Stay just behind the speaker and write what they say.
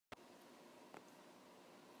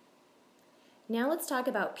Now let's talk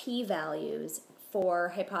about p-values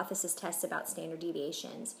for hypothesis tests about standard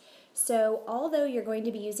deviations. So although you're going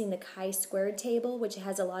to be using the chi-squared table, which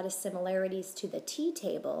has a lot of similarities to the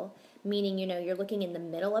t-table, meaning you're looking in the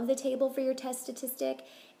middle of the table for your test statistic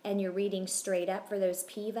and you're reading straight up for those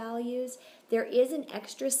p-values, there is an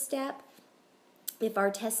extra step if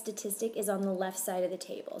our test statistic is on the left side of the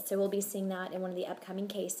table. So we'll be seeing that in one of the upcoming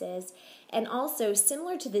cases. And also,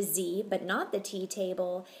 similar to the Z, but not the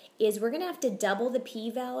t-table, is we're going to have to double the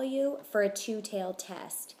p-value for a two-tailed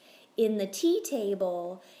test. In the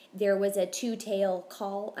t-table, there was a two-tail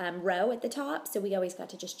row at the top, so we always got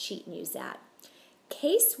to just cheat and use that.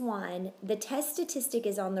 Case 1, the test statistic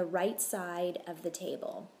is on the right side of the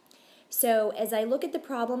table. So as I look at the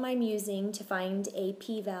problem I'm using to find a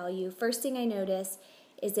p-value, first thing I notice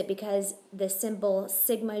is that because the symbol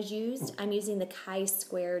sigma is used, I'm using the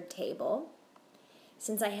chi-squared table.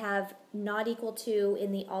 Since I have not equal to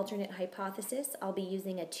in the alternate hypothesis, I'll be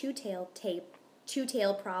using a two-tail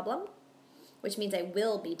problem, which means I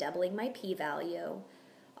will be doubling my p-value.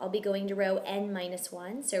 I'll be going to row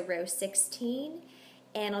n-1, so row 16,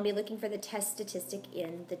 and I'll be looking for the test statistic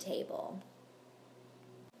in the table.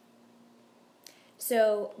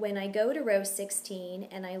 So when I go to row 16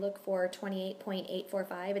 and I look for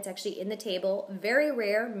 28.845, it's actually in the table. Very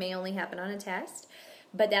rare, may only happen on a test,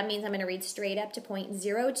 but that means I'm going to read straight up to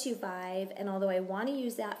 0.025, and although I want to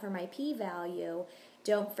use that for my p-value,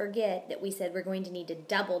 don't forget that we said we're going to need to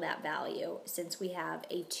double that value since we have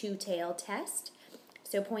a two-tailed test.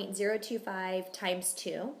 So 0.025 times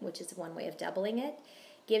 2, which is one way of doubling it,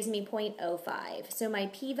 gives me 0.05. So my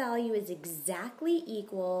p-value is exactly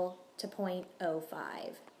equal to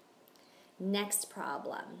 0.05. Next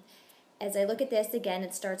problem. As I look at this, again,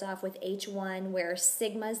 it starts off with H1 where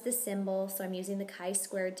sigma is the symbol, so I'm using the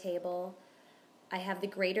chi-squared table. I have the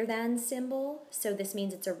greater than symbol, so this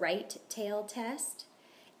means it's a right tail test.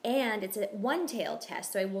 And it's a one-tail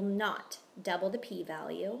test, so I will not double the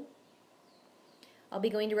p-value. I'll be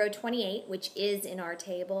going to row 28, which is in our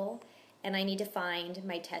table, and I need to find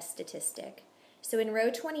my test statistic. So in row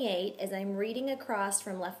 28, as I'm reading across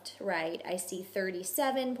from left to right, I see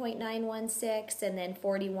 37.916 and then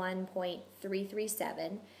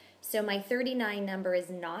 41.337. So my 39 number is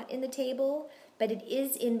not in the table, but it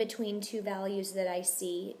is in between two values that I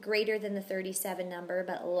see, greater than the 37 number,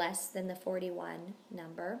 but less than the 41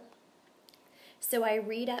 number. So I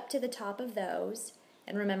read up to the top of those,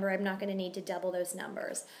 and remember, I'm not going to need to double those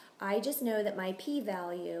numbers. I just know that my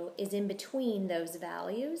p-value is in between those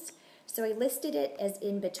values, so I listed it as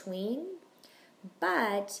in between,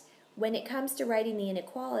 but when it comes to writing the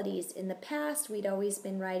inequalities, in the past we'd always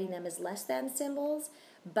been writing them as less than symbols,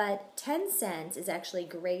 but 10 cents is actually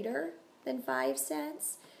greater than 5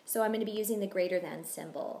 cents, so I'm going to be using the greater than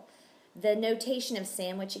symbol. The notation of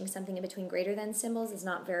sandwiching something in between greater than symbols is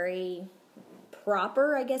not very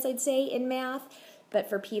proper, I guess I'd say, in math, but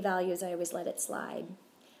for p-values I always let it slide.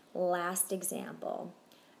 Last example.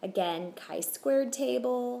 Again, chi-squared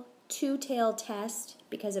table, two-tailed test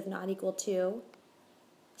because of not equal to,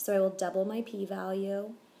 so I will double my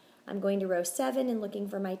p-value. I'm going to row 7 and looking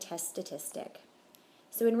for my test statistic.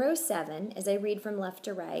 So in row 7, as I read from left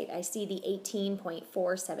to right, I see the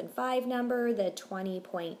 18.475 number, the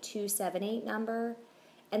 20.278 number,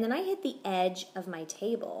 and then I hit the edge of my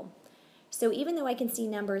table. So even though I can see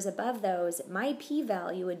numbers above those, my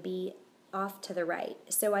p-value would be off to the right.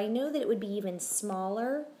 So I know that it would be even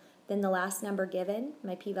smaller than the last number given.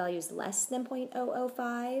 My p-value is less than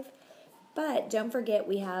 0.005, but don't forget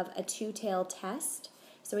we have a two-tailed test,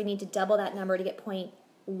 so we need to double that number to get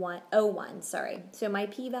 0.01. So my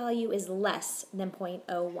p-value is less than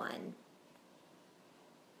 0.01.